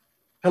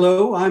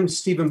Hello, I'm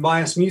Stephen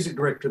Bias, Music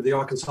Director of the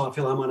Arkansas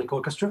Philharmonic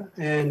Orchestra,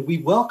 and we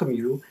welcome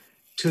you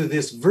to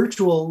this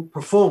virtual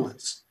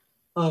performance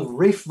of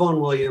Ralph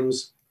Vaughan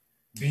Williams'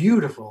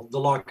 beautiful The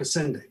Lark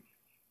Ascending.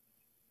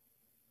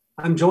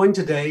 I'm joined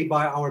today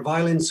by our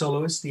violin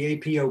soloist, the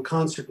APO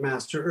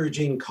concertmaster,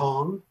 Urgene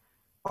Kong,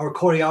 our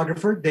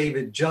choreographer,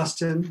 David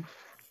Justin,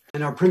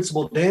 and our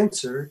principal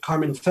dancer,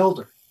 Carmen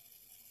Felder.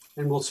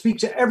 And we'll speak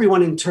to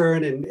everyone in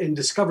turn and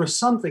discover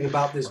something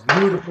about this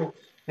beautiful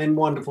and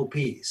wonderful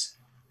piece.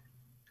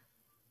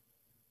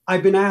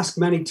 I've been asked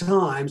many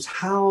times,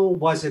 how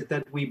was it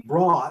that we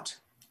brought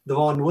the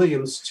Vaughan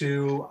Williams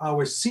to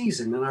our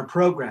season and our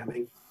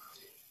programming?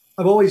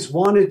 I've always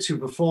wanted to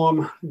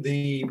perform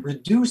the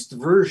reduced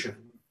version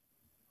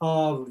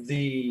of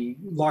the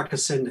Lark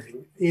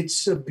Ascending.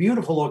 It's a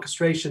beautiful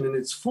orchestration in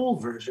its full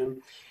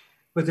version,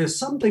 but there's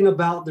something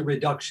about the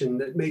reduction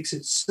that makes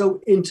it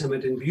so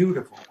intimate and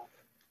beautiful.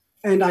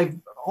 And I've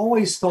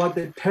always thought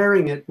that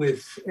pairing it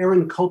with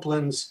Aaron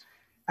Copland's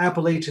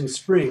Appalachian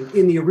Spring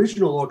in the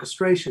original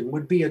orchestration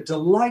would be a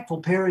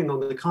delightful pairing on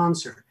the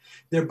concert.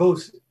 They're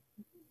both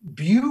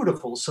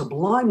beautiful,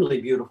 sublimely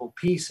beautiful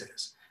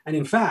pieces. And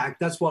in fact,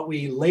 that's what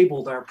we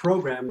labeled our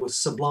program, was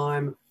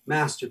Sublime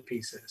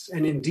Masterpieces.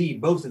 And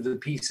indeed, both of the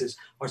pieces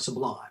are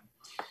sublime.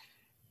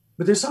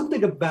 But there's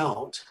something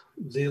about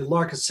the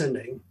Lark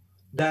Ascending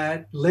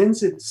that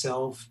lends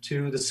itself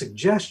to the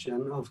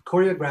suggestion of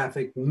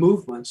choreographic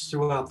movements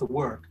throughout the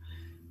work.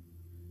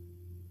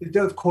 It,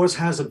 of course,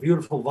 has a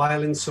beautiful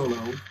violin solo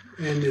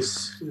and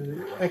this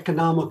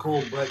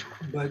economical but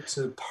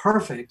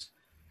perfect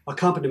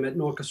accompaniment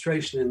and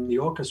orchestration in the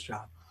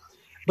orchestra.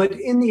 But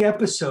in the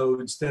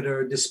episodes that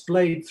are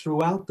displayed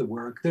throughout the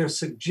work, there are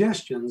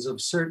suggestions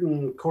of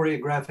certain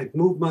choreographic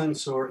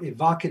movements or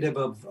evocative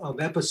of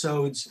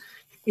episodes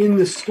in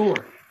the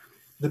story.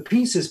 The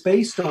piece is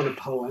based on a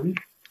poem,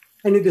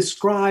 and it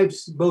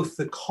describes both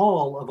the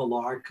call of a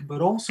lark,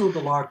 but also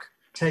the lark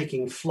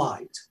taking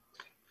flight.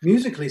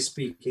 Musically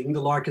speaking,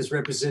 the lark is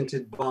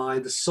represented by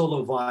the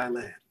solo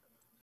violin.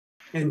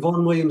 And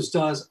Vaughan Williams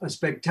does a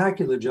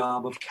spectacular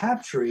job of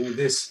capturing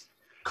this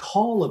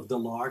call of the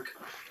lark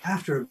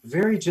after a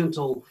very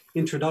gentle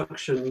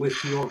introduction with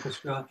the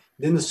orchestra,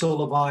 then the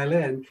solo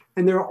violin.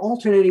 And there are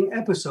alternating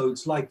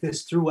episodes like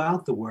this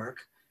throughout the work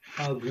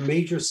of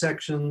major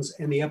sections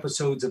and the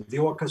episodes of the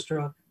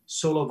orchestra,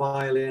 solo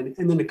violin,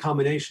 and then a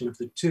combination of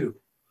the two.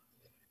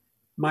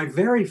 My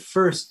very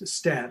first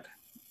step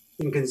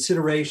in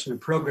consideration of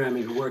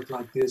programming a work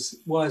like this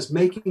was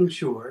making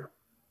sure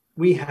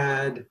we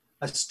had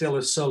a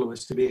stellar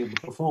soloist to be able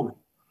to perform it.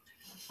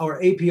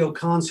 Our APO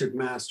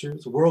concertmaster,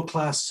 a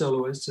world-class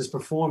soloist, has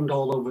performed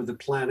all over the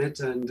planet,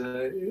 and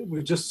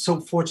we're just so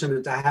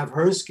fortunate to have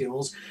her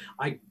skills.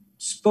 I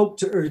spoke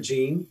to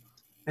Urgene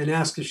and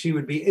asked if she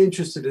would be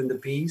interested in the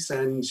piece,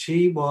 and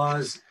she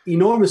was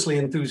enormously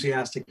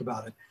enthusiastic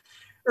about it.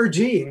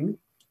 Urgene,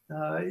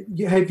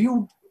 have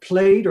you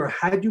played or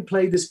had you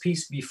played this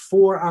piece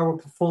before our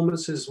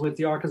performances with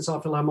the Arkansas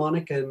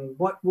Philharmonic, and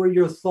what were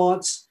your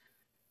thoughts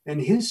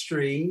and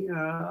history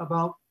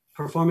about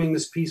performing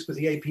this piece with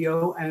the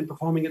APO and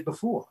performing it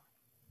before?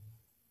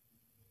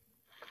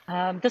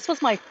 This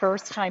was my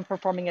first time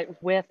performing it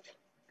with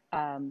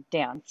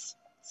dance.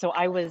 So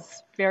I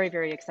was very,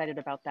 very excited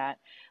about that.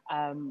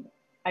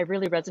 I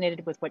really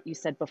resonated with what you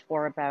said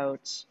before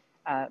about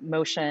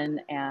motion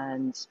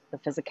and the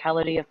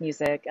physicality of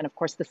music, and of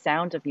course the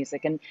sound of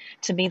music. And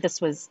to me,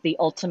 this was the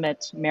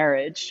ultimate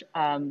marriage.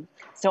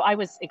 So I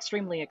was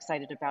extremely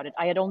excited about it.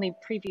 I had only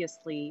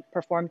previously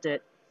performed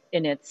it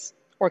in its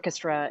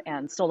orchestra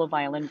and solo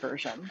violin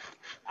version.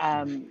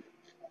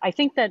 I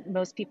think that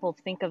most people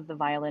think of the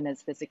violin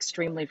as this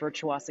extremely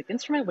virtuosic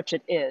instrument, which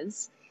it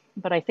is.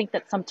 But I think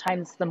that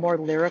sometimes the more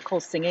lyrical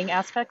singing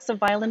aspects of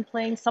violin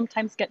playing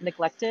sometimes get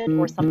neglected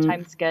or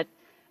sometimes get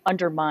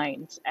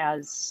undermined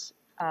as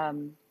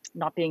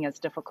not being as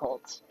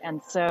difficult.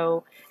 And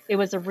so it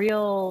was a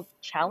real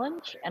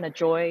challenge and a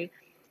joy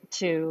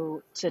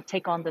to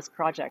take on this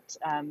project.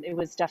 It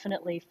was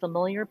definitely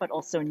familiar, but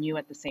also new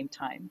at the same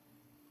time.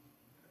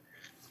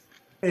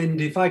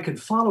 And if I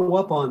could follow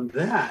up on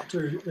that,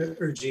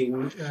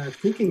 Urgene,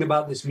 thinking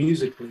about this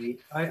musically,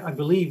 I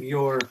believe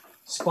you're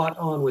spot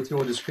on with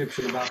your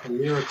description about the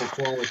lyrical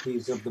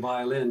qualities of the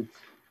violin.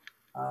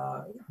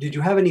 Did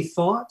you have any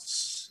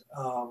thoughts,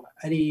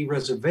 any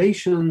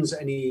reservations,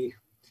 any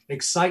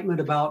excitement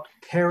about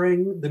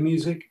pairing the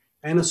music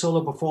and a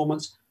solo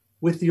performance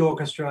with the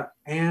orchestra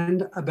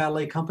and a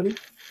ballet company?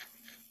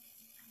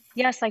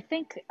 Yes, I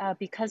think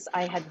because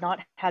I had not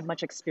had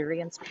much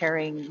experience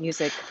pairing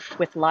music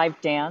with live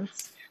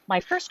dance, my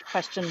first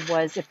question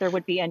was if there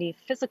would be any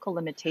physical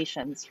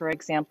limitations. For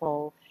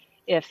example,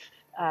 if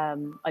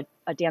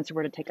a dancer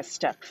were to take a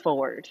step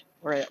forward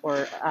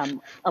or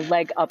a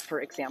leg up, for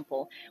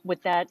example,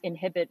 would that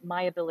inhibit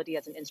my ability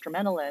as an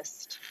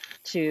instrumentalist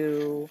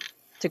to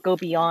go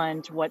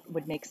beyond what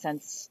would make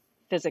sense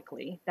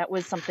physically? That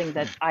was something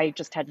that I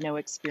just had no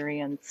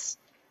experience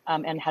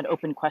and had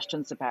open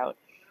questions about.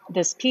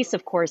 This piece,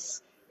 of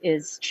course,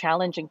 is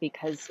challenging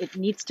because it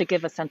needs to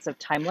give a sense of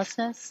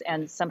timelessness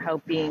and somehow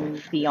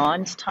being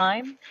beyond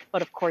time.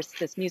 But of course,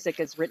 this music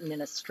is written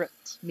in a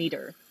strict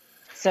meter.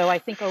 So I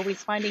think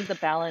always finding the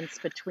balance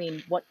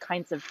between what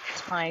kinds of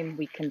time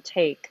we can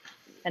take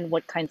and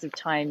what kinds of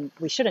time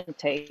we shouldn't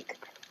take,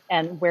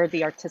 and where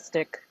the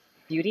artistic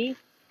beauty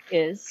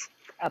is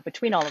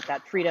between all of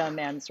that freedom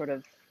and sort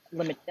of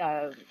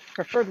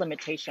preferred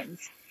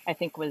limitations, I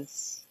think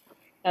was,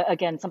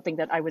 again, something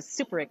that I was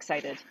super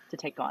excited to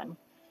take on.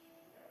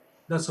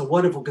 That's a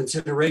wonderful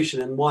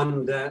consideration, and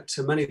one that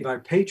many of our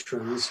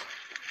patrons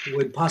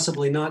would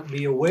possibly not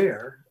be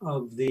aware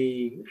of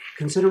the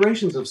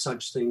considerations of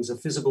such things,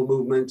 of physical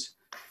movement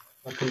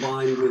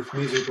combined with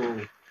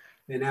musical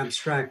and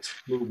abstract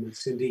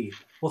movements, indeed.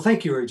 Well,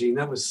 thank you, Regine.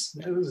 That was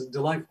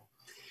delightful.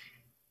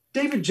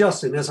 David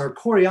Justin, as our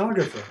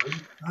choreographer,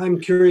 I'm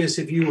curious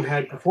if you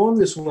had performed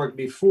this work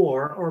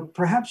before, or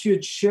perhaps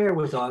you'd share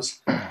with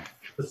us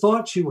the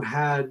thoughts you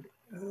had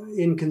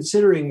in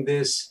considering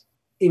this,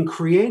 in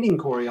creating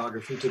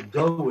choreography to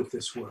go with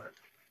this work.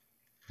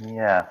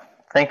 Yeah,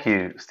 thank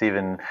you,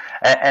 Stephen.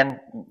 And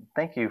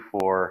thank you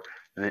for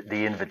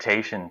the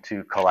invitation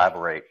to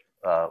collaborate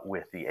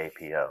with the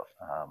APO.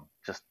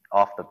 Just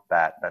off the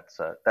bat,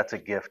 that's a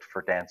gift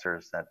for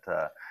dancers that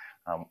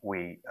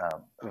we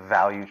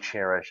value,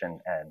 cherish,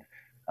 and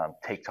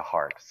take to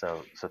heart.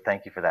 So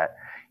thank you for that.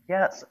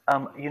 Yes,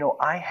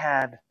 I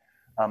had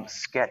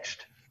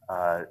sketched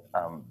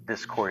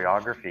this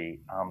choreography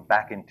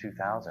back in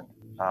 2000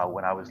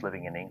 when I was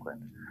living in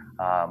England.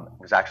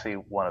 It was actually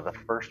one of the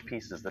first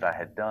pieces that I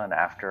had done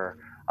after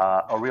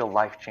a real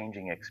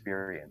life-changing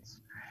experience.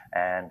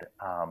 And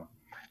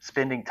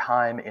spending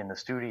time in the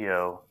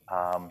studio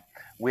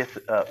with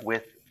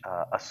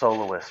a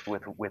soloist,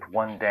 with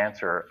one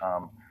dancer,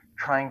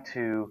 trying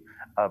to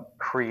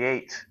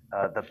create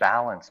the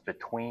balance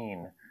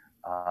between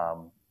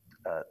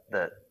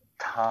the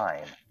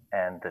time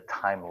and the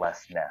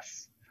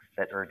timelessness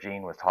that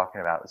Regine was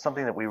talking about. It's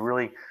something that we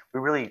really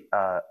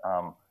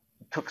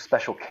took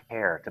special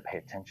care to pay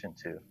attention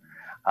to.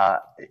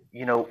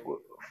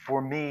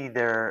 For me,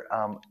 there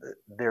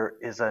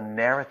is a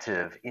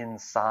narrative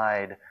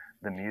inside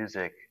the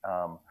music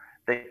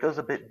that goes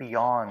a bit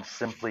beyond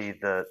simply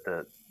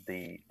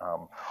the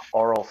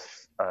oral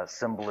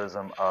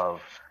symbolism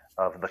of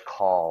the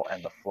call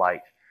and the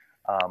flight.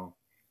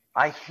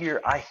 I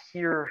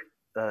hear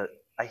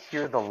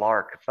the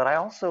lark, but I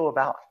also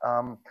about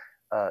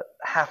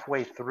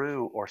halfway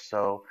through or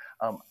so,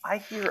 I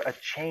hear a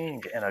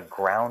change and a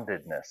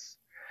groundedness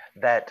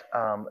that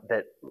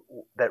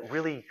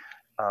really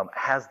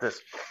has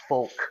this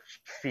folk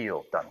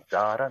feel, dun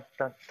da da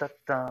da da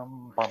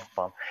dum bum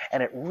bum,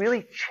 and it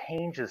really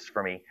changes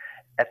for me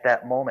at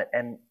that moment,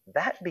 and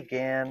that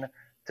began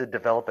to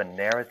develop a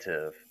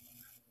narrative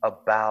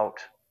about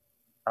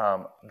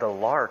the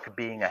lark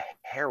being a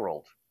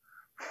herald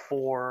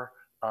for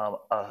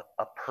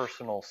a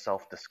personal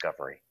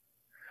self-discovery,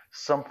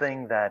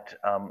 something that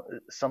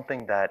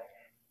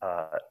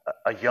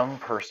a young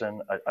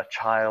person, a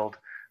child,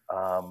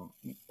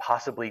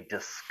 possibly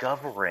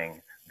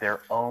discovering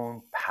their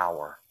own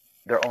power,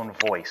 their own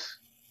voice,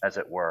 as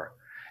it were.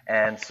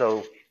 And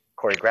so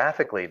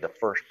choreographically, the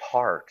first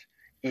part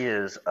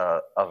is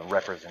a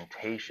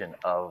representation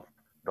of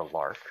the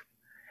lark.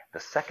 The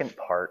second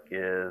part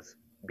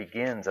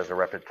begins as a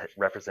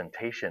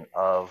representation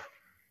of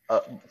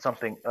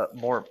something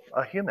more,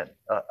 a human,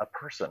 a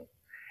person.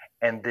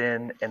 And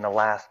then in the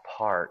last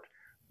part,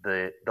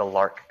 the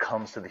lark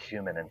comes to the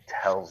human and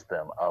tells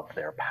them of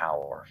their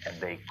power, and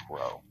they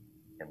grow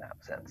in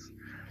that sense.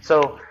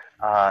 So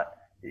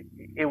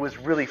it was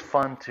really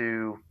fun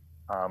to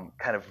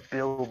kind of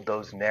build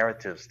those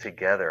narratives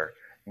together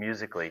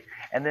musically.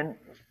 And then,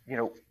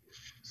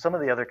 some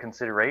of the other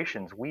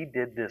considerations, we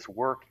did this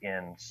work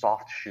in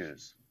soft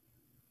shoes.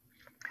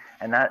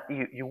 And that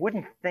you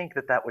wouldn't think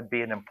that would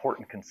be an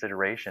important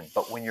consideration,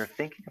 but when you're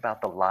thinking about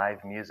the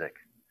live music,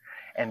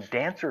 and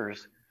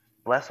dancers,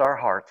 bless our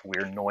hearts,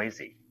 we're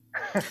noisy.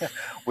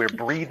 We're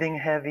breathing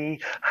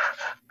heavy.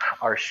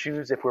 Our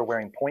shoes, if we're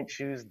wearing point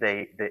shoes,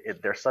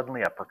 they're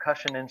suddenly a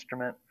percussion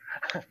instrument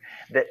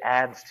that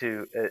adds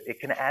to, it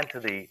can add to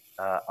the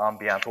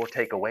ambiance or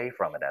take away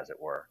from it, as it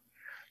were.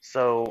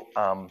 So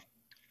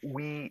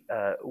we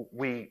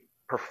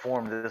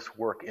performed this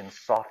work in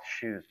soft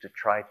shoes to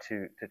try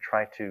to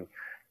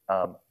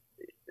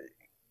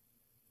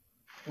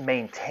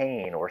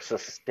maintain or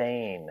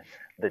sustain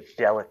the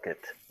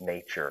delicate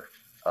nature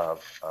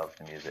of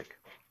the music.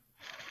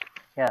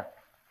 Yeah.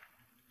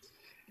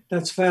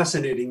 That's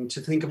fascinating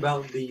to think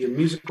about the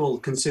musical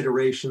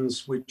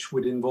considerations, which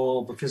would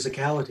involve the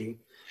physicality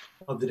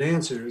of the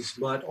dancers,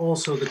 but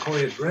also the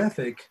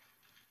choreographic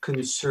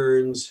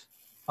concerns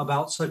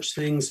about such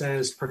things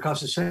as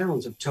percussive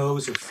sounds of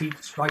toes or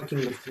feet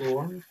striking the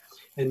floor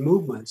and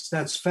movements.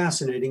 That's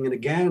fascinating. And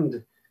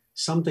again,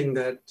 something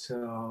that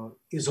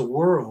is a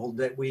world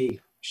that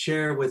we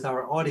share with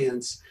our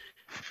audience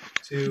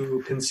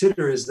to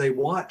consider as they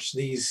watch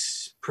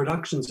these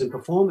productions and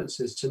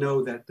performances, to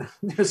know that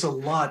there's a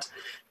lot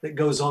that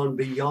goes on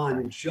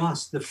beyond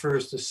just the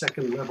first or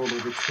second level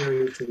of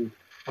experiencing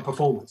a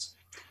performance.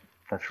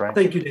 That's right.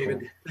 Thank you,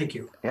 David. Thank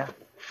you. Yeah.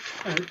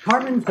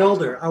 Carmen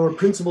Felder, our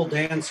principal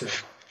dancer.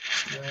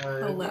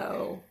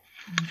 Hello.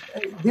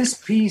 This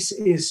piece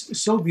is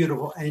so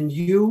beautiful, and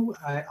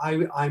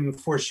I'm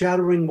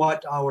foreshadowing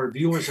what our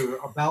viewers are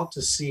about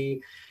to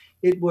see.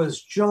 It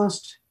was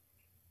just,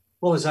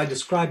 well, as I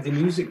described the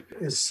music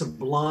as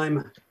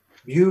sublime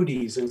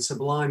beauties and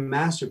sublime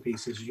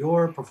masterpieces.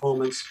 Your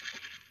performance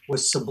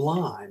was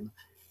sublime.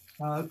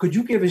 Could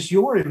you give us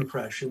your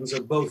impressions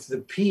of both the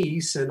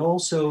piece and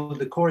also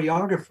the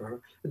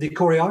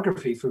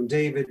choreography from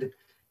David,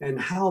 and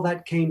how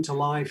that came to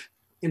life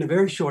in a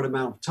very short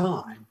amount of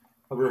time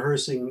of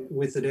rehearsing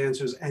with the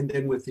dancers and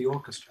then with the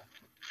orchestra?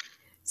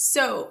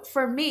 So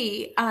for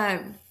me,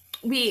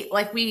 we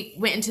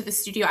went into the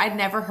studio. I'd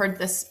never heard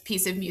this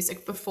piece of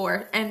music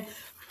before. And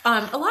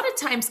a lot of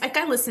times, like,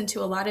 I listen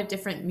to a lot of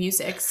different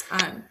musics,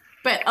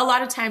 but a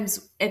lot of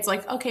times it's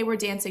like, okay, we're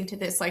dancing to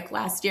this. Like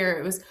last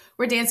year,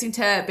 we're dancing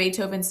to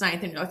Beethoven's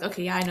Ninth, and you're like,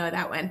 okay, yeah, I know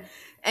that one.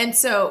 And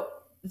so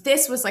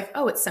this was like,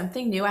 oh, it's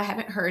something new. I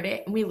haven't heard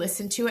it. And we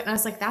listened to it, and I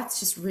was like, that's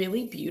just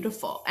really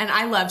beautiful. And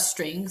I love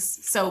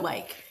strings. So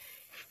like,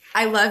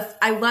 I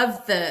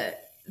love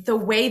the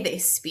way they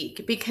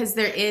speak, because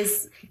there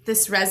is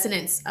this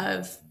resonance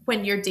of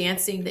when you're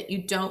dancing that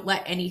you don't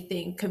let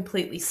anything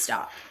completely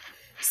stop.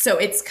 So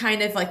it's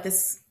kind of like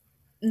this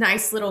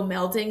nice little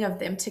melding of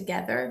them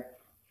together.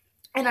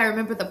 And I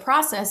remember the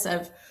process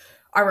of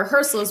our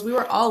rehearsals, we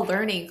were all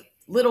learning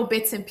little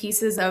bits and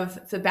pieces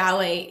of the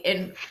ballet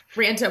in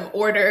random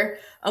order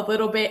a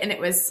little bit. And it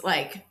was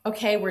like,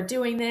 okay, we're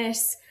doing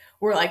this.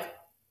 We're like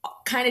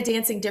kind of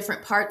dancing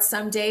different parts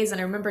some days.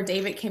 And I remember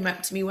David came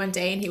up to me one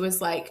day and he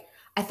was like,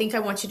 I think I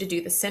want you to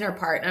do the center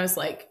part. And I was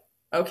like,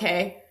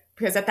 okay.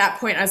 Because at that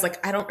point I was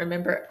like, I don't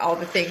remember all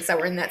the things that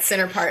were in that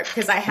center part,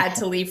 because I had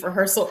to leave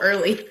rehearsal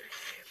early.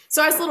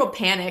 So I was a little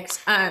panicked.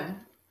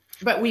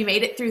 But we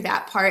made it through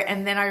that part.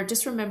 And then I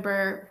just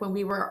remember when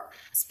we were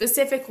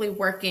specifically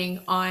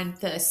working on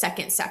the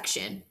second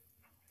section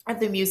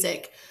of the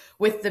music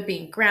with the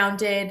being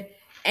grounded.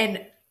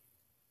 And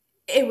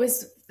it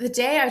was the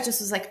day I just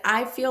was like,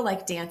 I feel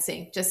like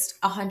dancing just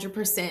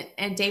 100%.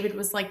 And David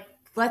was like,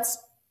 let's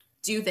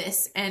do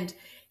this. And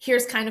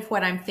here's kind of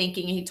what I'm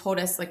thinking. And he told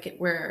us like,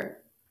 we're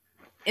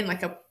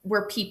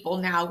people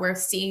now. We're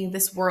seeing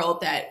this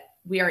world that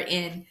we are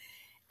in.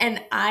 And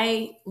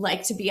I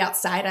like to be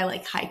outside. I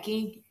like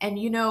hiking. And,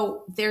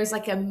 there's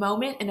like a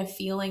moment and a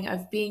feeling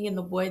of being in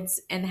the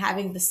woods and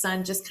having the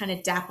sun just kind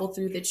of dapple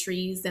through the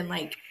trees. And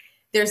like,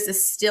 there's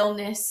this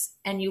stillness,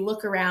 and you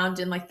look around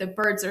and like the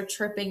birds are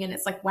chirping, and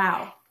it's like,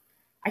 wow,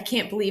 I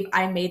can't believe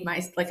I made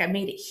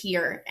it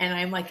here, and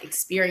I'm like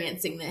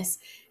experiencing this.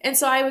 And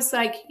so I was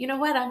like, you know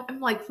what? I'm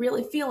like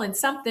really feeling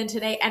something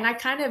today. And I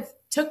kind of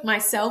took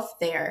myself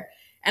there,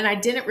 and I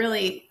didn't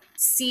really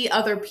see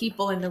other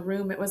people in the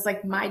room. It was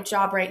like, my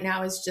job right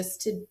now is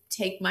just to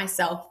take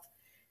myself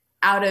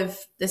out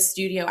of the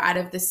studio, out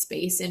of the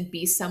space, and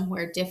be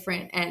somewhere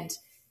different. And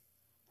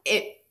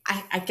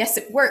I guess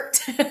it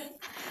worked.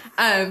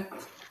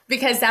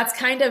 Because that's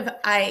kind of,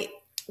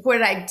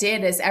 what I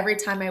did is every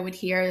time I would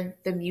hear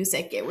the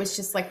music, it was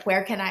just like,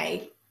 where can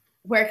I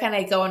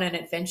go on an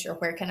adventure?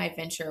 Where can I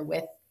venture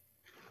with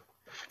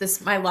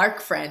my lark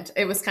friend?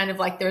 It was kind of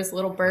like there's a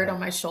little bird on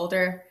my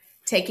shoulder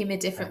taking me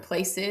different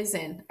places.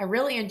 And I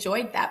really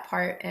enjoyed that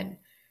part. And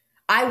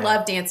I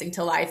love dancing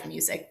to live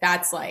music.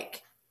 That's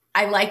like,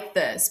 I like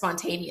the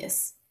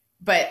spontaneous,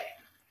 but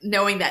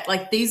knowing that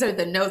like, these are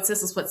the notes,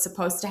 this is what's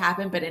supposed to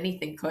happen, but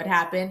anything could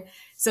happen.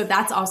 So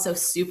that's also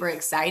super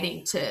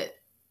exciting to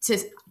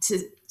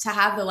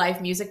have the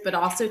live music, but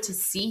also to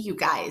see you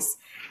guys.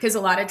 Because a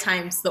lot of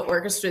times the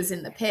orchestra is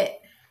in the pit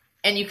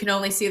and you can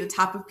only see the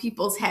top of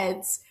people's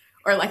heads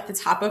or like the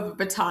top of a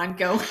baton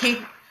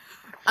going.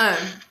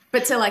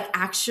 But to like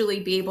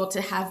actually be able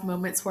to have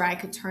moments where I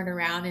could turn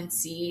around and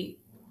see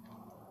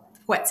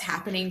what's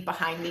happening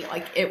behind me,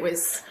 like it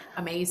was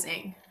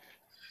amazing.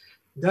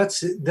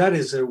 That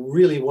is a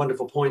really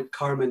wonderful point,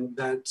 Carmen,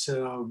 that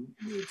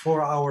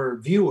for our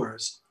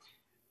viewers,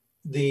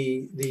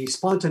 the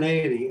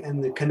spontaneity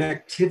and the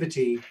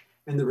connectivity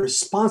and the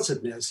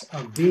responsiveness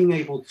of being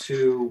able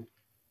to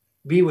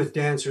be with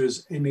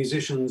dancers and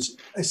musicians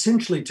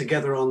essentially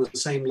together on the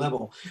same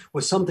level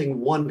was something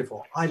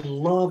wonderful. I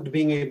loved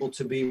being able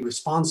to be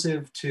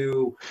responsive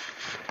to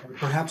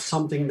perhaps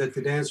something that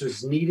the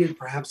dancers needed,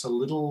 perhaps a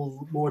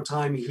little more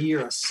time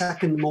here, a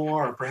second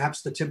more, or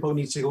perhaps the tempo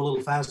needs to go a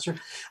little faster.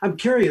 I'm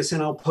curious,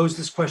 and I'll pose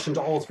this question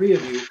to all three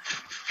of you.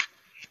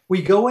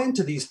 We go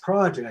into these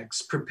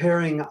projects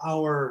preparing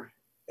our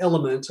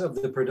element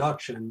of the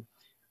production,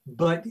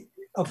 but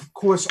of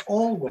course,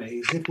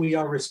 always, if we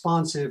are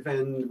responsive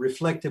and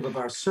reflective of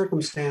our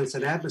circumstance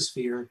and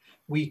atmosphere,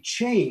 we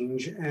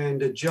change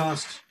and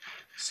adjust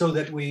so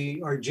that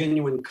we are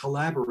genuine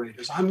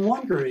collaborators. I'm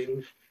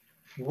wondering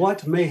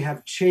what may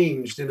have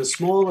changed in a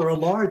small or a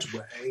large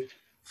way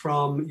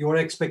from your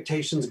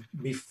expectations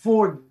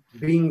before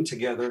being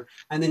together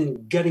and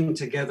then getting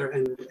together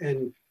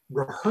and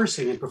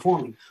rehearsing and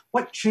performing?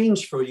 What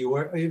changed for you,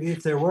 or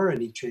if there were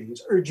any change?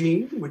 Or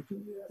Jean,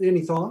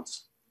 any thoughts?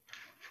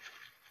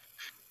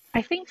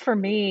 I think for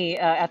me,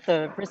 at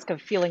the risk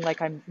of feeling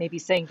like I'm maybe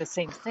saying the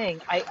same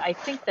thing, I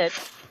think that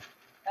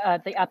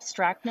the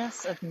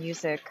abstractness of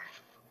music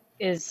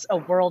is a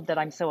world that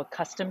I'm so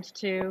accustomed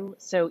to.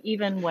 So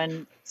even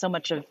when so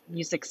much of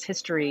music's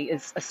history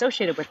is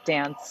associated with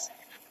dance,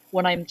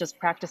 when I'm just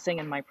practicing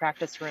in my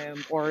practice room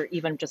or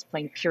even just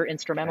playing pure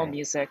instrumental Right.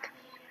 music,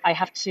 I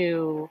have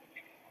to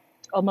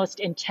almost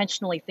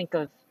intentionally think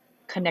of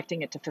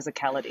connecting it to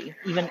physicality.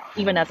 Even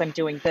Mm. as I'm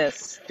doing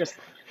this, just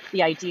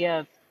the idea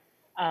of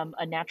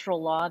a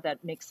natural law that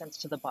makes sense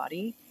to the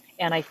body.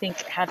 And I think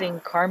having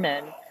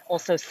Carmen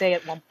also say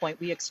at one point,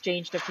 we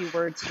exchanged a few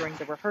words during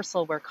the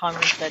rehearsal where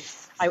Carmen said,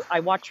 I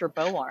watch your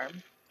bow arm.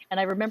 And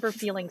I remember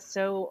feeling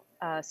so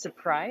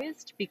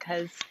surprised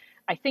because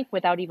I think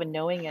without even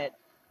knowing it,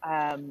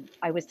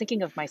 I was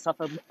thinking of myself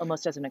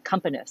almost as an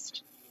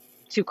accompanist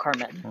to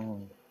Carmen.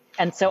 Mm.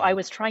 And so I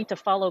was trying to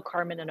follow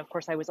Carmen, and of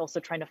course I was also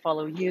trying to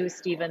follow you,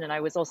 Stephen, and I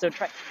was also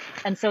trying.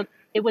 And so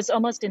it was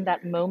almost in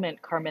that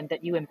moment, Carmen,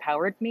 that you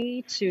empowered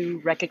me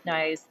to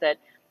recognize that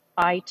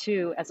I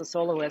too, as a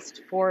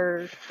soloist,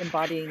 for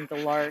embodying the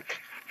lark,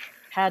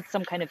 had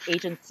some kind of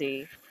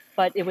agency,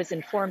 but it was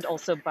informed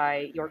also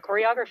by your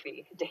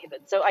choreography,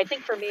 David. So I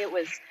think for me it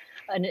was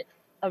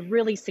a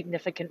really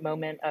significant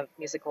moment of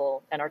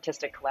musical and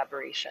artistic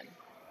collaboration.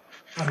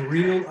 A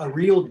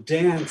real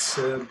dance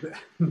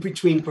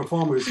between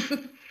performers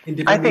in I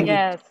different think, mediums.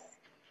 Yes.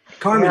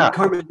 Carmen, yeah,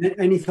 Carmen,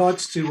 any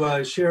thoughts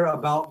to share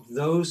about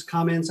those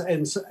comments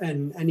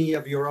and any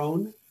of your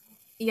own?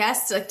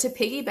 Yes, to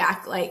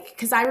piggyback, like,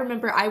 because I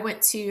remember I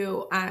went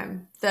to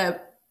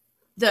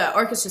the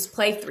orchestra's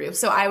playthrough,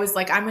 so I was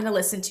like, I'm going to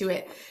listen to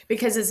it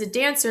because as a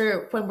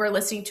dancer, when we're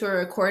listening to a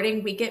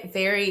recording, we get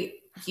very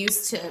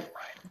used to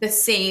the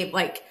same.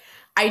 Like,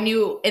 I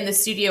knew in the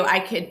studio I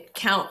could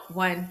count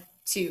 1,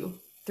 2,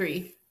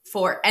 3,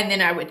 4, and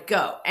then I would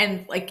go,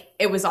 and like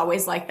it was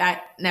always like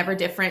that, never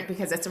different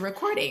because it's a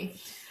recording.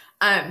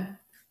 Um,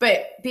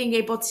 but being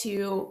able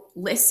to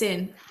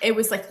listen, it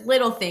was like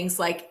little things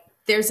like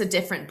there's a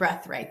different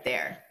breath right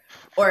there,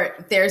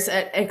 or there's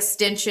an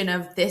extension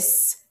of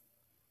this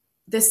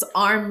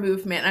arm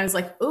movement. And I was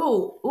like,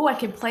 ooh, I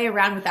can play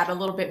around with that a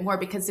little bit more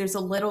because there's a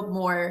little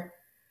more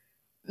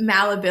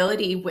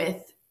malleability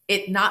with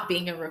it not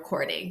being a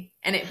recording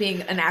and it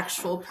being an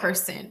actual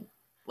person,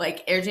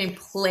 like Airjane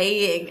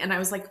playing. And I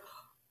was like,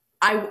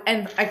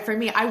 for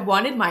me, I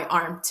wanted my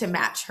arm to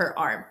match her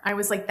arm. I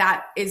was like,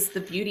 that is the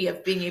beauty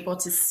of being able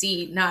to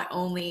see not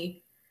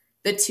only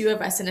the two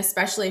of us, and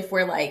especially if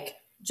we're like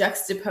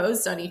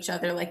juxtaposed on each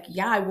other, like,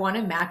 yeah, I want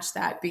to match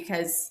that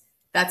because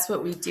that's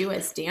what we do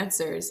as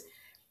dancers.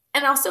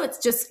 And also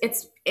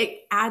it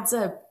adds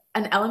an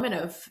element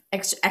of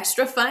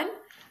extra fun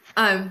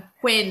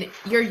when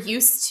you're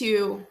used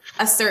to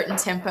a certain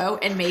tempo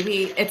and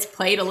maybe it's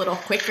played a little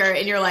quicker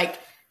and you're like,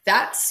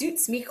 that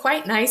suits me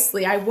quite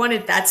nicely. I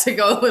wanted that to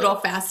go a little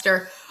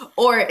faster.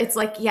 Or it's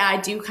like, yeah,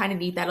 I do kind of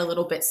need that a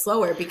little bit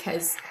slower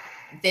because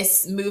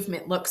this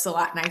movement looks a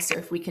lot nicer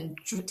if we can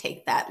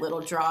take that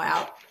little draw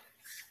out.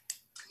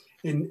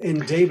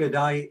 And David,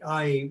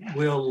 I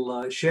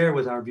will share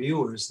with our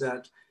viewers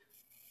that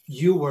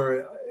you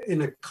were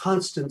in a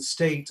constant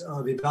state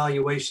of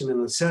evaluation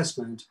and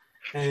assessment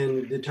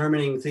and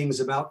determining things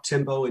about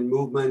tempo and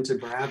movement, and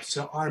perhaps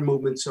arm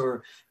movements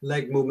or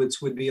leg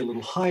movements would be a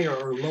little higher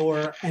or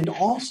lower, and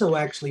also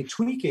actually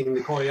tweaking the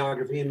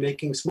choreography and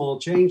making small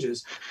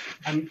changes.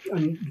 I'm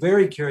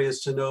very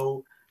curious to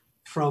know,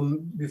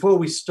 from before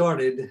we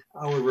started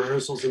our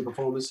rehearsals and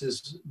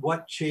performances,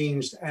 what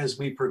changed as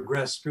we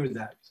progressed through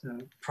that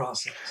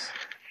process?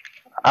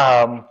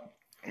 Um,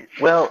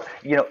 well,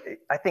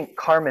 I think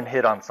Carmen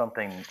hit on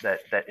something that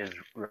is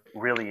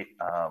really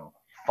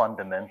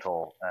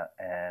fundamental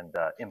and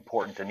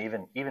important,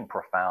 and even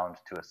profound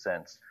to a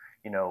sense.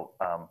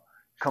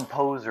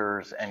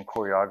 Composers and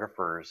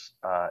choreographers,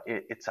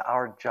 it's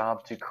our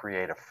job to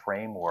create a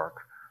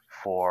framework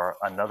for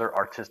another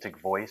artistic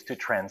voice to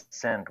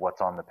transcend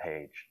what's on the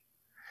page.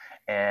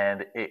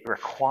 And it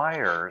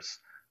requires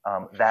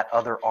that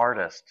other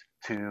artist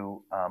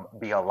to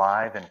be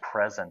alive and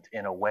present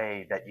in a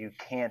way that you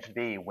can't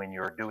be when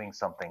you're doing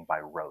something by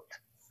rote,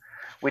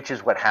 which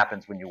is what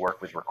happens when you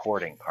work with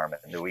recording, Carmen.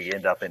 We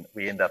end up in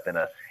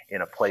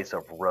a place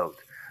of rote.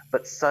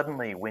 But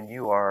suddenly, when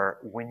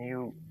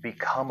you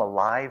become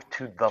alive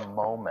to the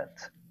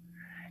moment,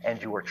 and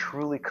you are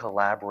truly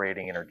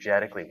collaborating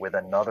energetically with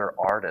another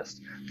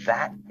artist,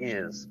 that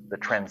is the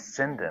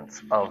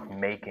transcendence of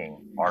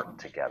making art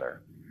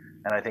together.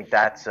 And I think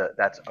that's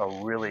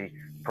a really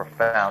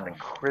profound and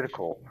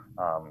critical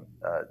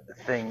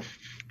thing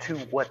to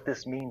what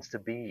this means to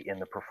be in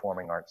the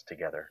performing arts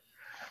together.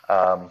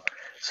 Um,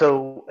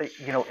 so,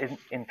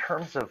 in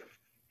terms of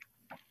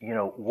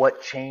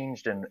what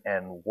changed and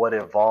what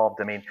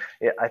evolved. I mean,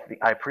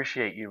 I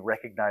appreciate you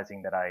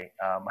recognizing that I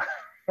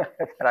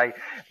I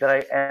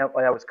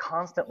was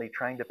constantly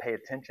trying to pay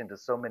attention to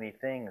so many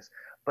things,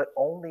 but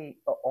only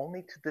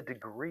to the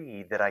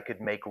degree that I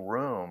could make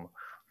room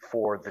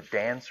for the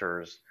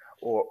dancers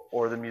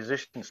or the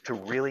musicians to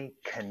really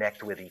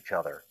connect with each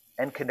other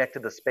and connect to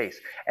the space.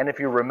 And if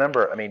you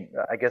remember, I mean,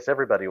 I guess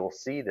everybody will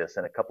see this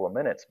in a couple of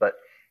minutes, but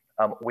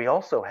we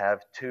also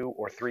have 2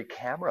 or 3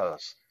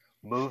 cameras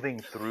moving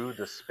through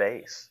the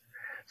space.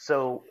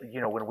 So,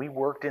 when we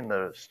worked in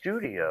the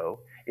studio,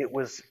 it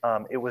was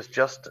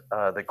just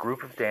the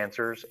group of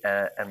dancers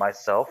and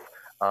myself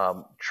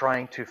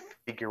trying to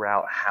figure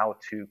out how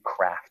to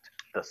craft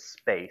the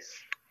space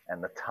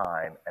and the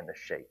time and the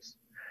shapes.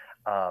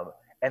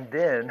 And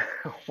then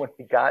when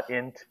we got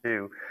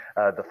into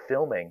the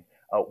filming,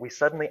 we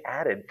suddenly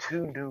added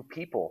 2 new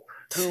people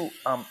who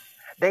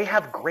they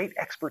have great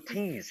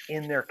expertise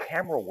in their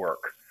camera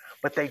work,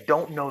 but they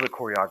don't know the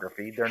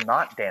choreography. They're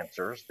not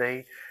dancers.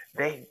 They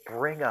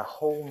bring a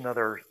whole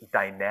nother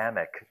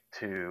dynamic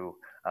to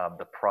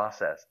the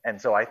process. And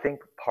so I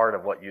think part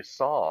of what you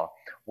saw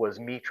was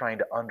me trying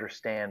to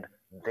understand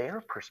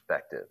their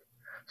perspective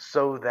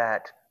so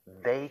that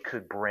they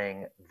could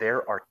bring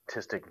their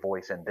artistic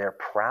voice and their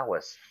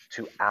prowess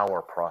to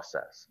our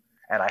process.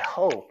 And I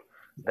hope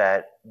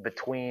that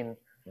between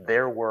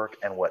their work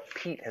and what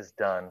Pete has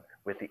done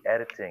with the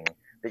editing,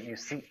 that you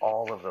see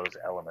all of those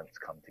elements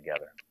come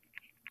together.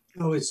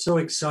 Oh, it's so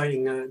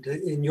exciting.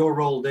 In your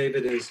role,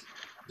 David, as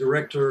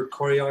director,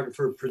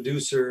 choreographer,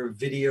 producer,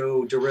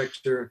 video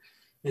director,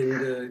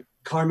 and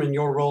Carmen,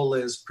 your role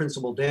as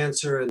principal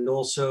dancer, and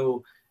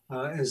also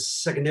as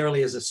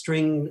secondarily as a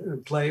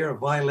string player, a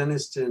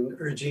violinist, and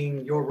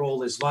Ergine, your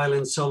role as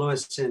violin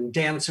soloist and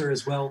dancer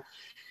as well.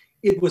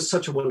 It was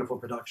such a wonderful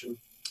production.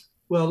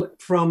 Well,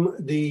 from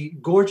the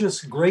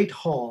gorgeous Great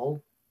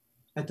Hall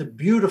at the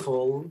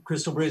beautiful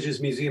Crystal Bridges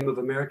Museum of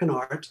American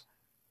Art,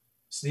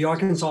 it's the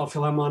Arkansas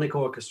Philharmonic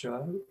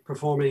Orchestra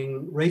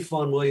performing Ralph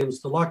Vaughan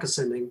Williams' The Lark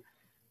Ascending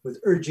with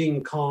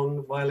Ergine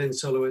Kong, violin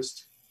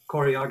soloist,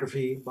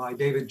 choreography by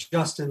David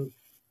Justin,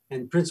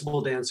 and principal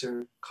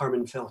dancer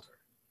Carmen Felter.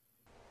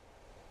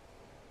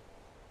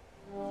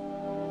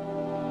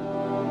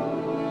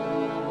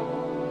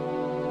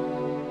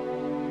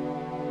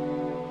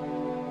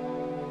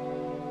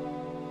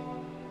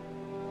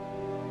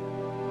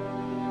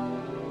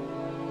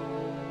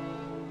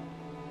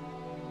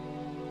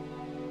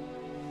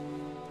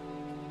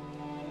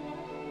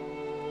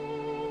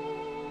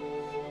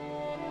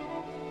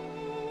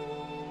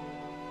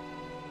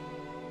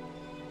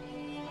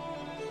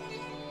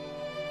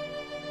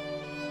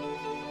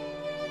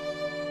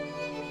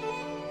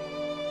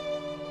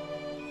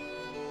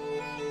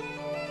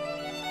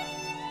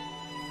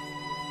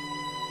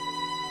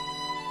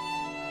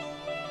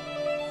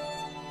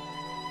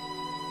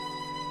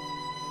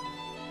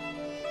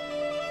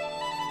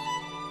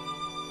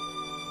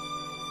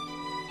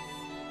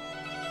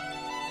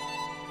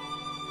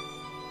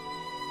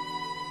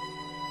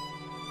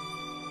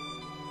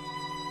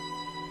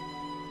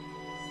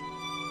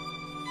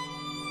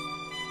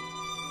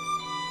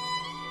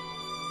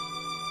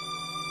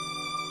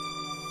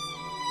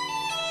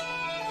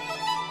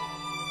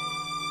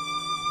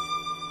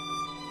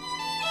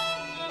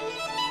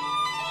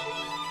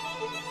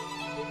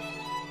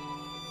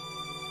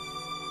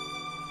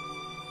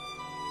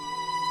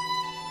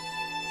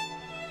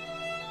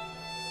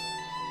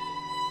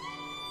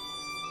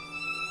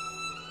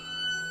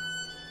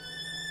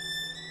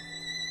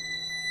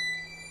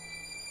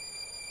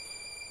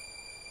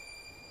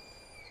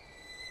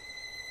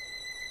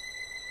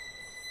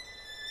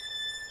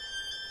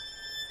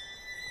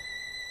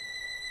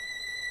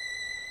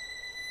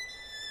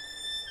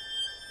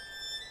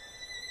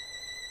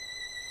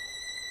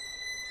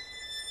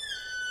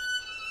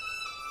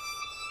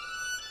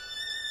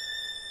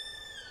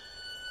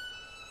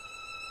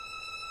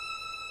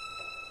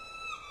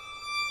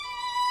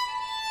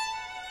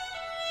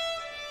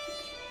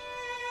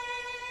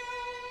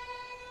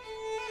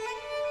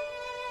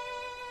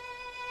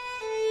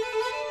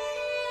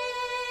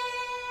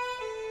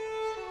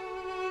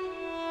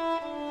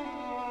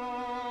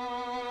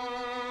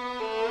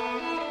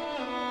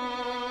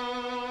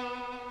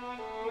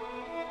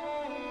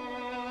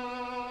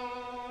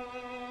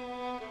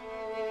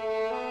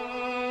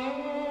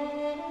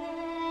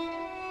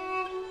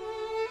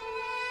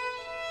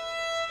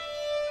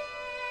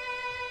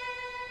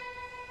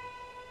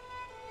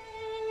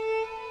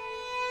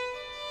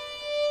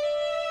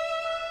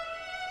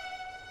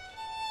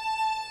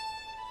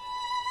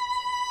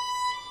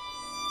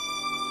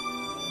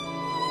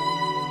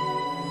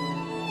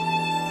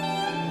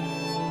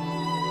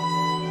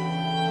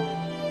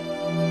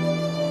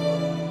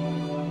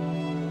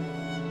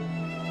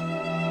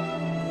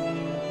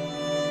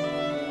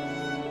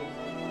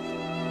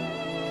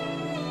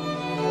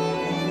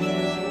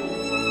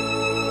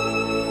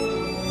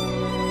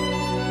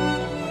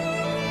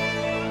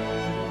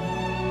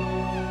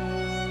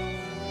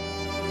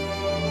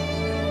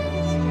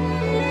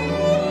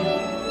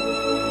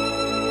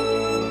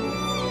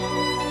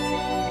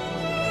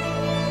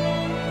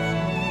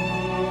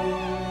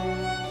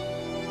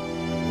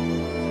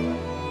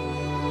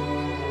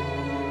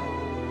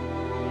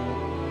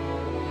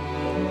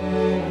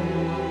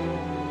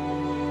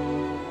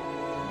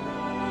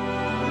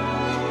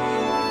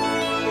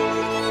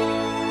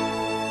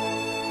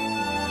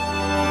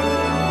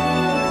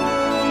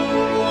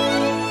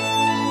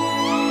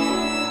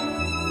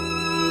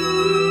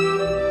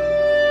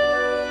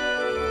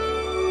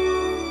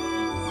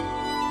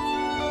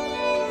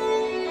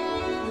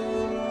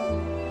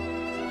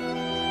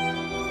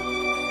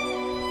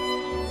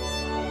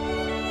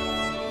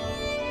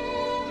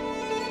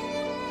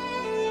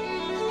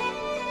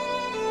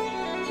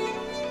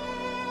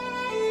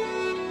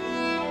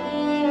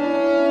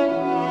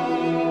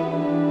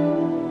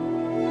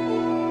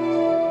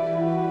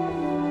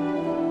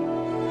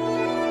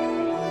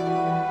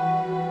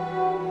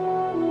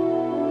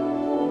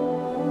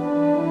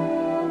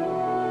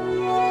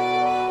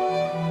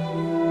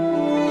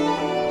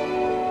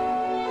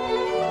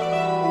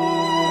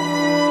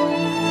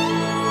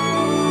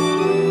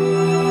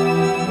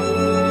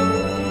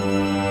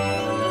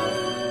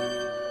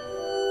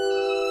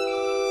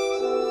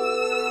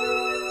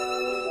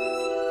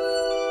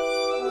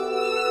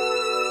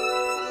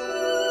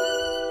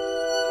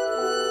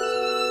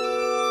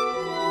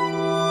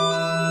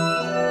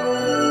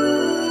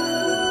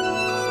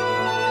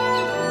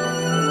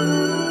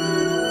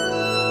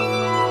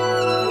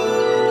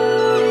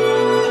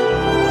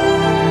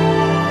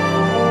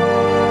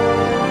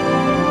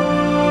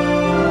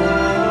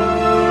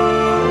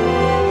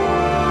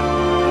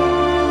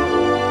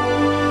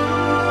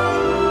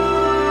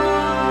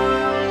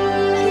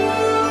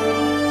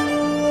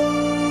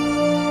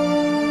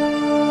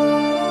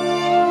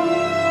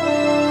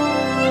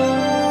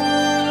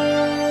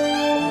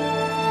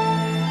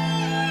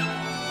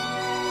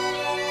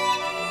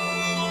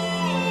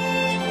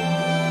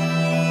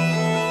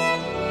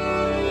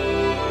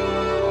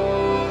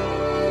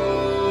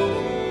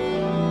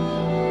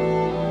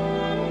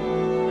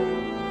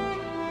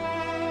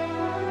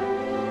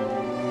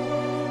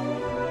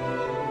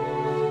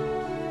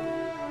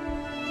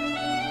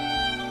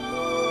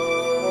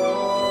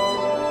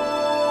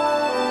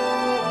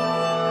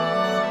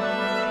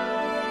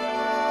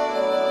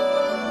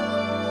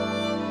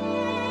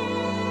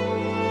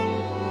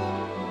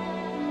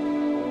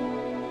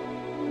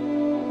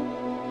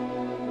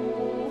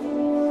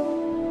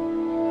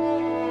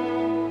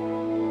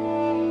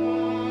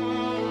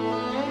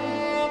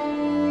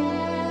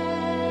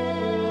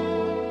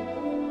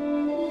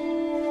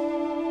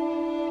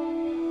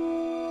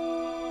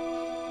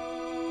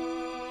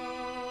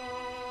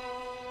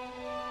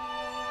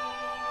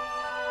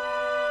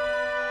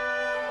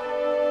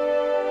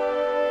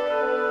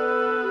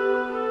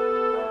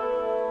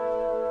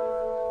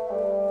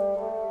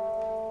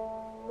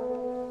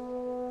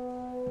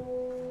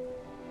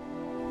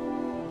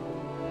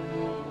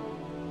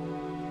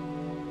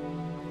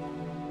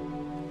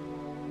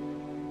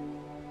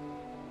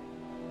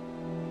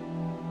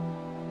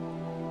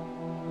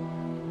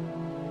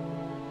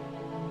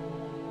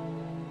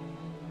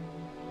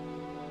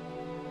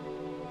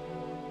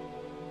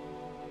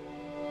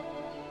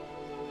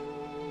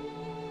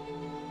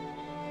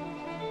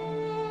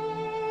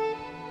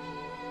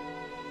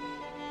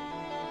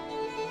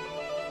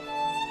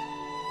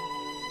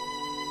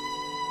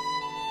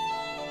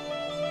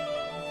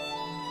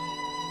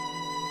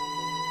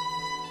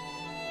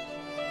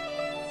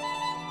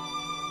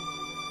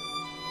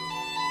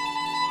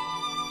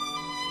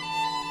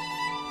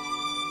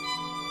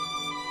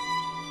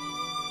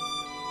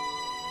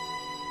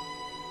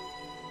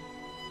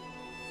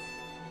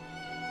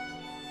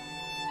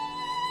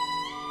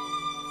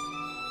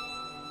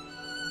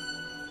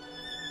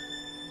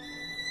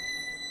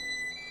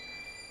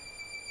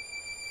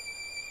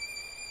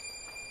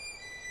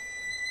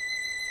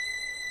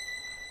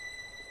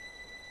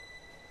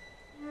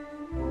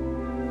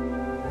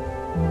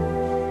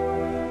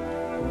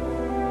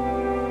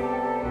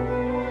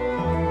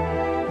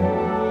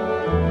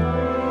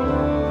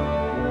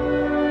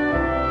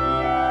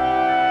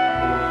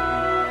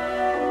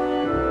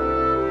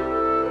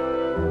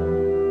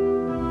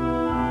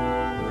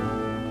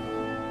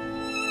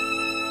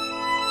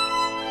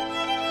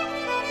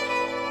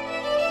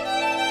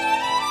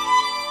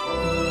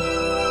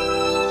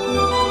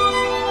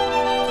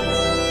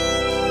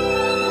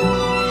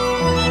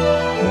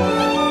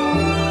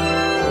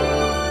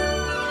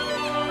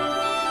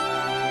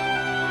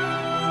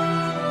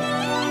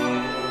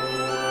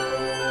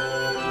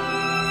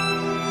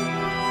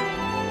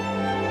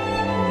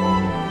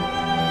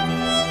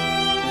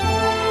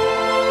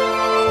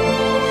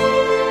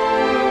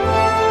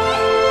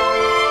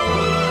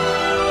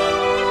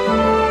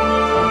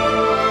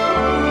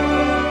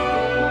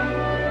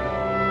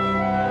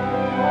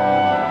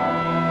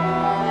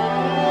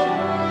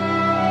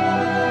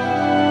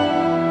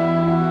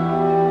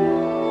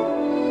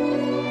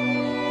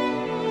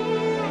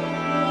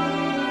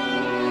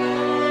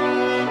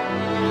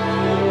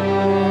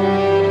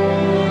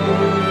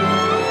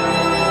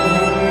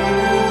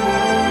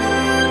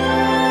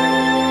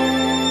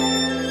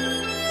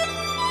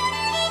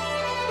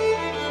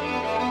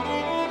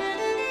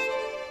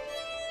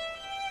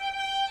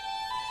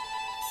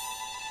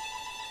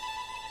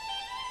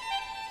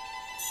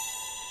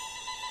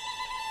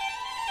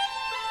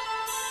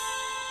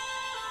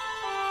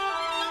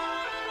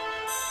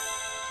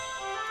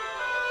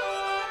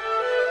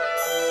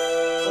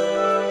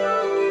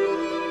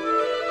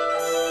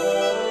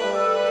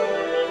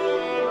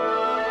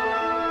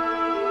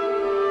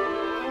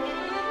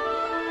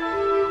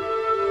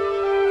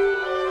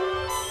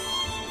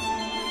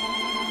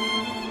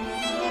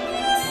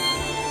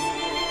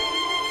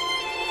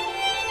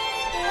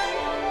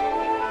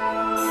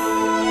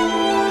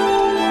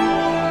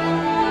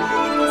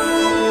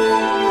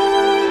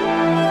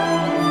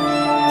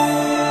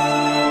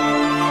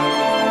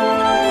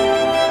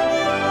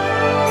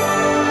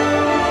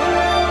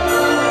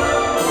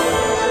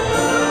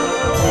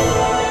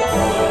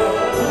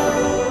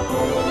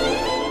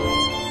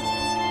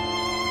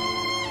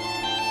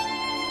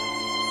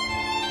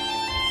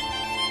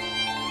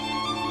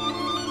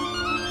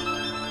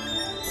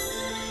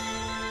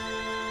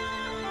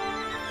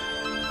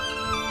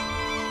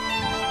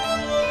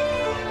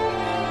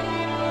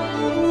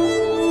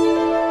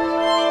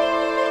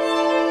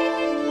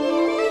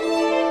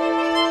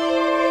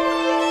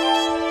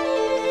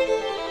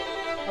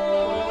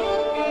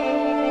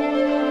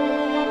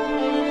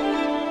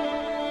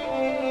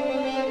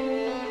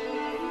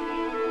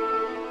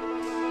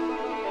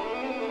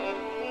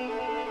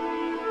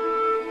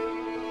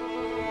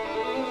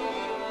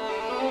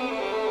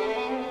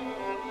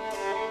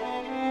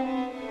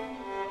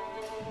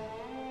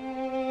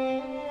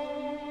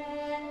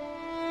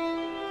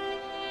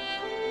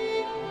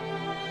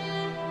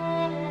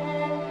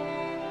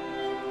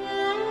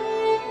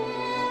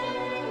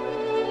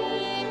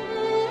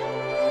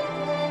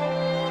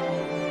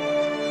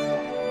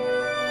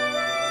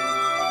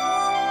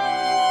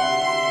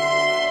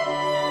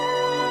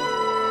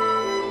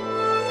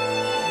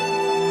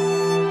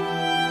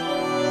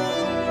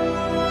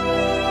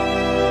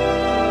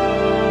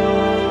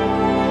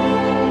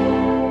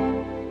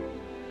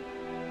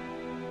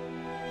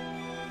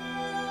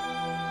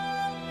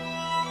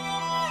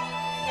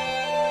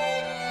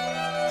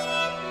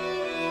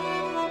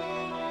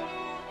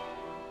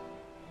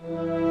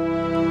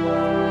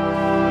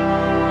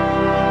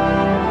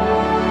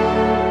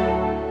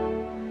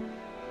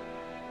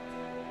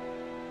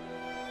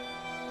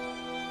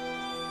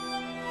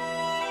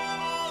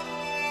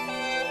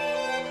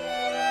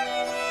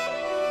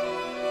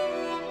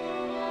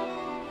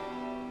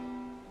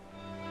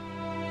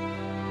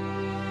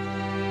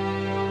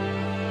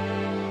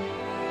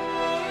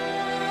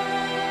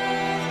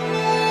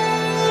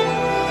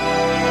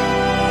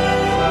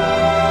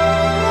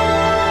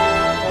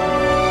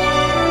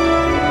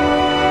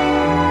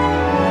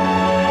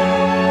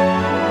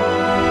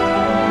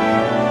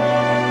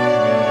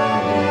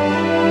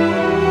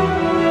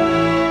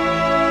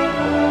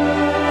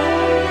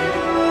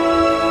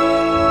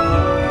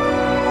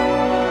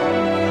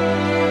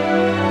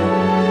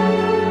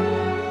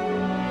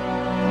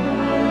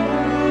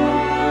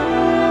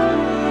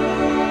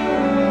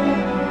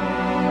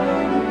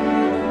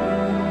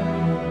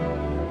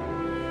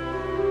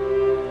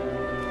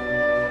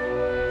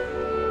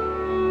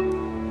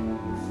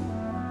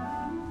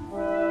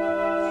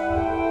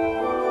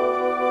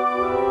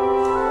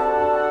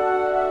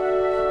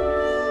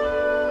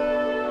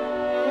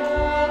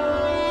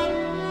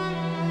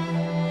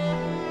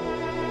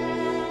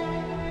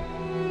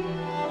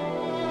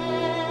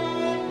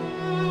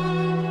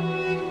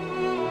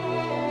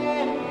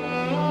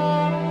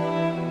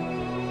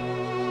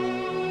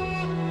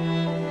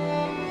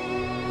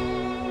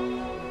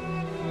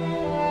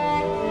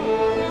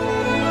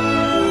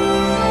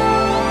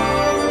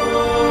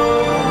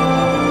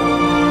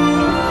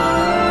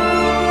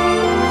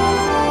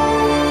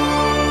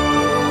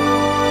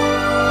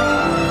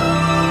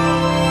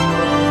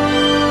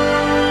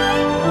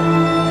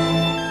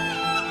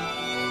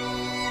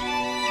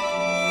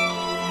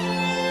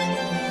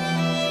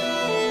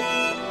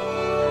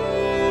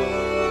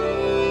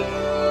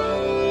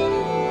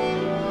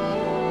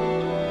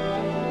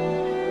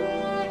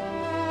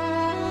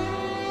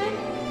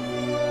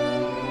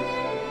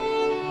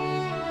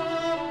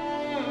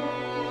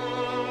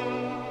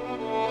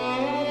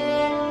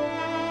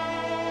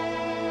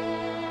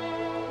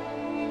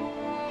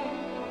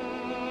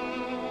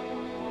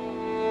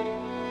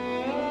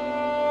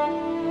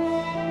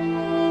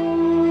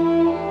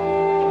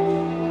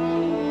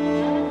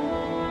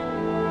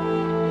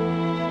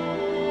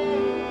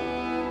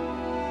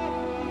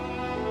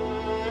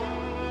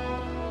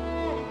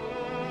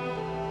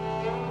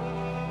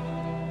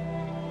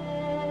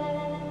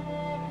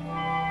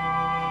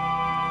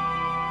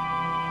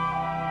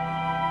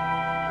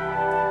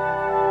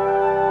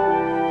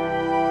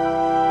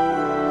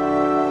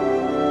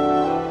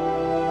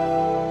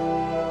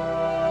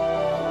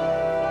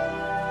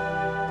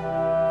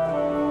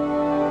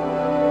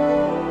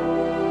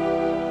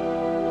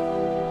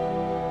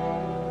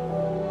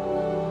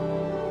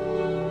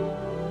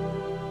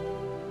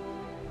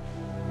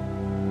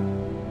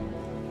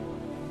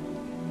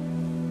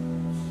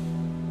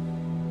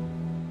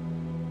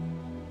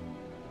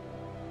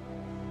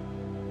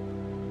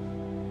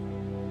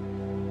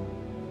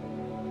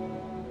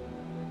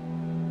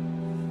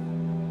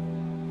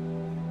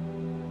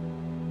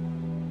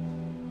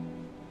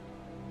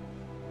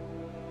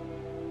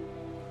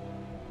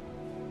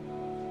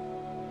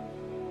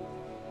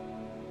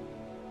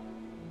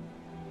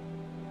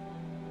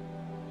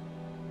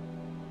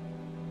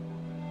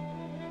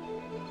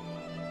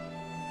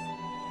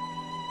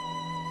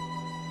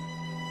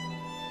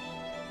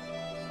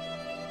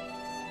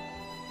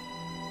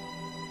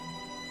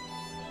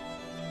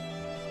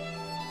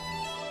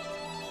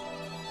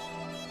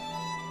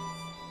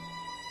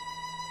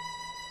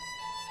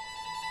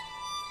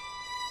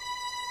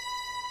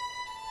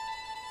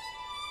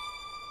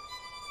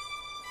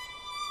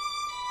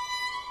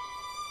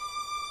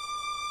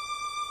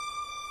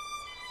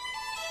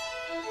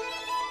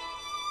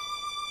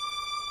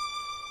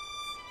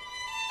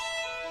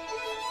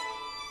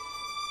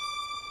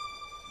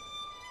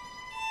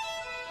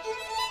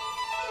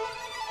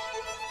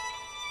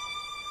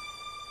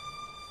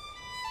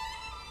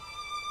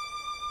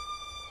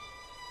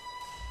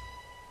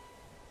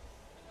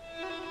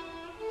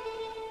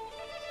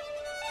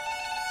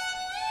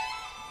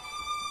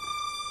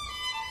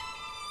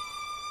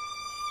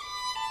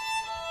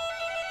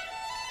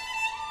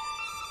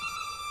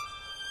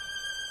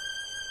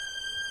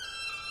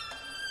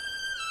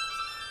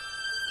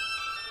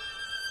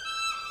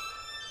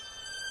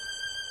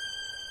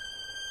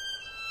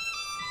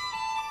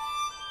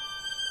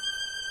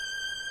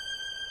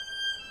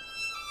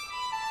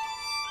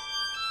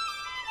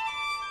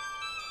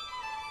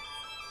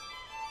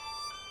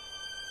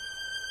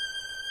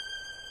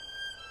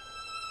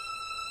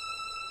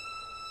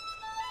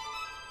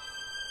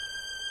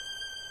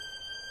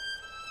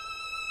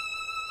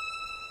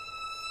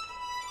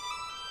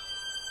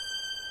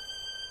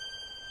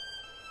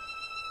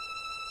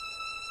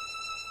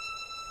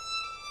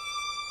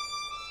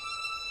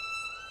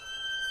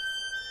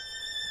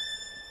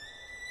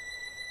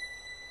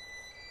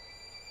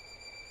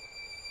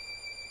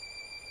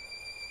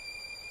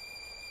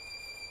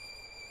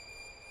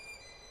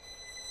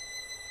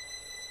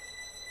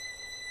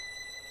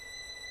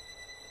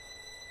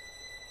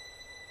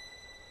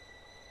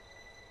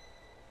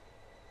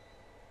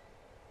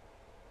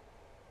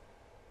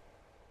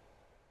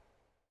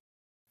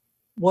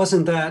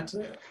 wasn't that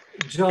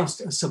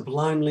just a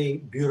sublimely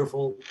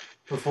beautiful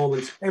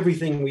performance?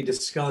 Everything we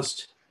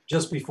discussed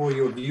just before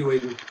your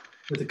viewing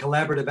with the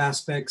collaborative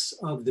aspects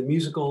of the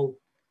musical,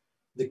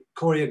 the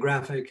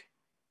choreographic,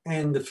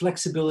 and the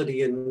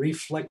flexibility and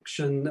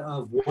reflection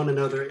of one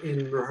another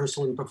in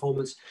rehearsal and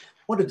performance.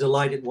 What a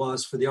delight it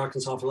was for the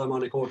Arkansas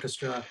Philharmonic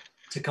Orchestra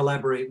to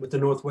collaborate with the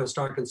Northwest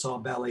Arkansas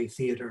Ballet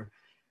Theater.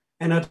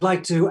 And I'd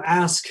like to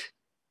ask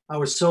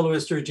our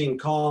soloist, Urgine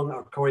Kong,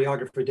 our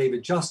choreographer,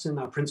 David Justin,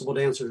 our principal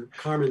dancer,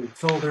 Carmen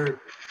Felder,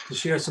 to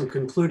share some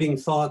concluding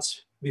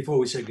thoughts before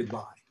we say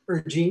goodbye.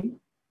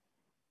 Urgine?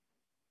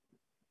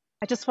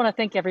 I just want to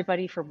thank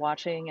everybody for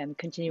watching and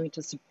continuing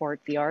to support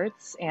the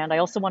arts. And I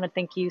also want to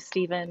thank you,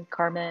 Stephen,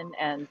 Carmen,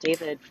 and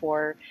David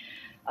for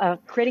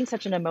creating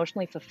such an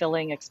emotionally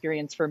fulfilling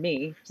experience for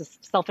me.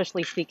 Just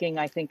selfishly speaking,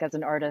 I think as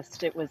an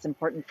artist, it was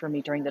important for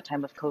me during the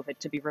time of COVID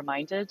to be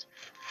reminded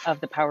of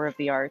the power of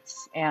the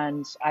arts.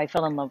 And I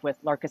fell in love with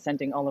Lark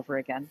Ascending all over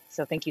again.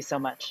 So thank you so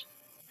much.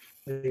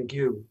 Thank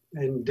you.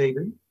 And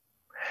David?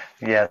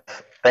 Yes,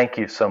 thank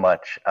you so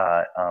much.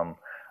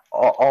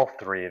 All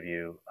three of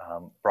you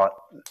brought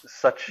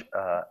such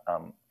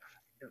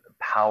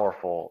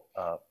powerful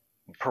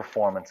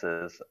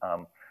performances.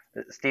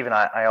 Stephen,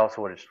 I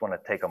also would just want to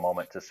take a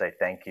moment to say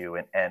thank you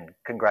and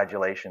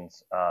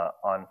congratulations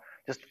on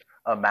just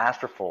a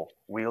masterful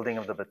wielding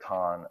of the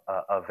baton,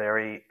 a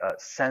very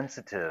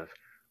sensitive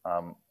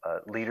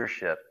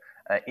leadership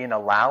in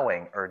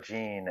allowing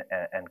Urgine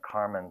and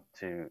Carmen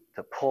to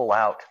pull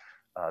out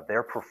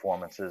their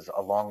performances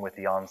along with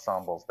the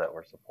ensembles that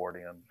were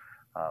supporting them.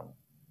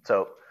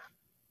 So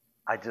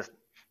I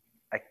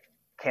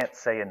can't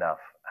say enough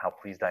how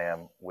pleased I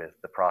am with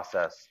the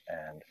process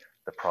and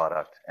the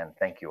product, and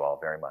thank you all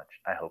very much.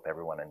 I hope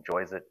everyone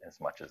enjoys it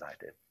as much as I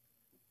did.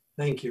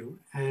 Thank you.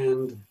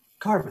 And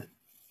Carmen?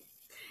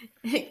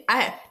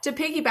 To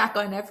piggyback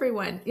on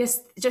everyone,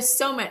 yes, just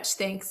so much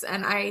thanks.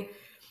 And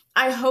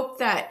I hope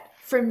that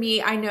for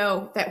me, I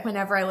know that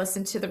whenever I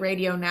listen to the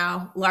radio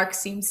now, Lark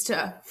seems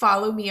to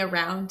follow me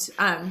around.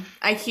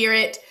 I hear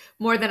it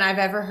more than I've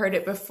ever heard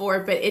it before,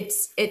 but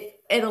it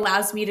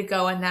allows me to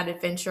go on that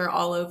adventure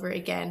all over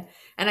again.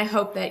 And I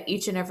hope that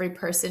each and every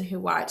person who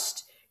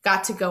watched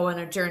got to go on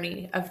a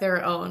journey of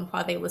their own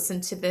while they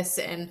listened to this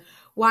and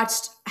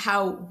watched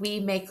how we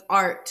make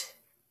art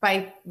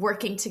by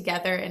working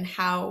together and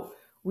how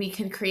we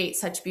can create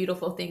such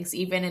beautiful things,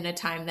 even in a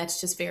time that's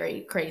just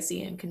very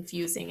crazy and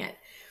confusing.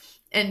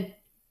 And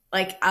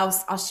like,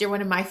 I'll share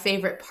one of my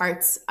favorite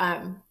parts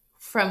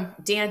from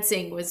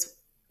dancing was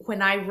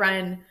when I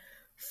run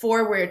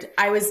forward,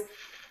 I was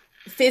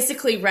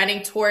physically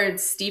running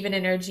towards Stephen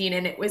and Urgine,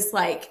 and it was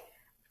like,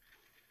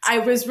 I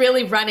was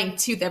really running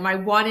to them. I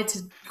wanted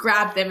to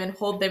grab them and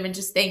hold them and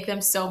just thank them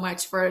so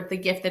much for the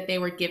gift that they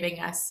were giving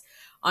us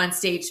on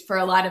stage. For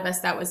a lot of us,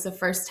 that was the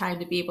first time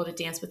to be able to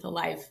dance with a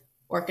live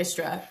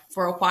orchestra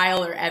for a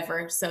while or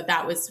ever. So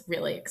that was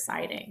really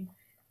exciting.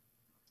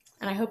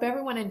 And I hope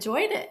everyone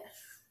enjoyed it.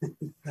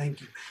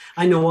 Thank you.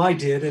 I know I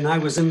did, and I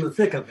was in the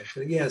thick of it.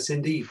 Yes,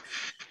 indeed.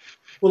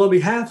 Well, on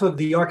behalf of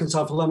the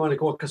Arkansas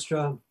Philharmonic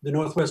Orchestra, the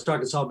Northwest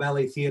Arkansas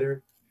Ballet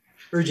Theater,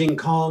 Urgine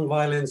Kong,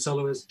 violin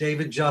soloist,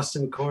 David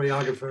Justin,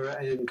 choreographer,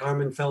 and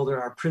Carmen Felder,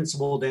 our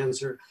principal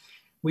dancer,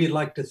 we'd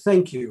like to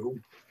thank you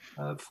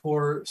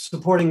for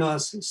supporting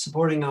us,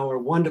 supporting our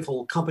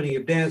wonderful company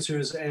of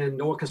dancers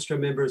and orchestra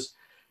members,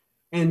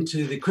 and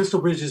to the Crystal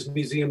Bridges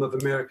Museum of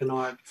American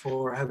Art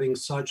for having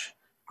such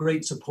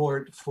great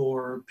support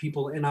for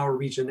people in our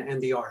region and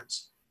the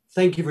arts.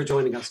 Thank you for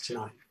joining us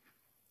tonight.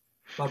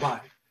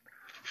 Bye-bye.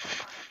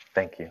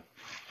 Thank you.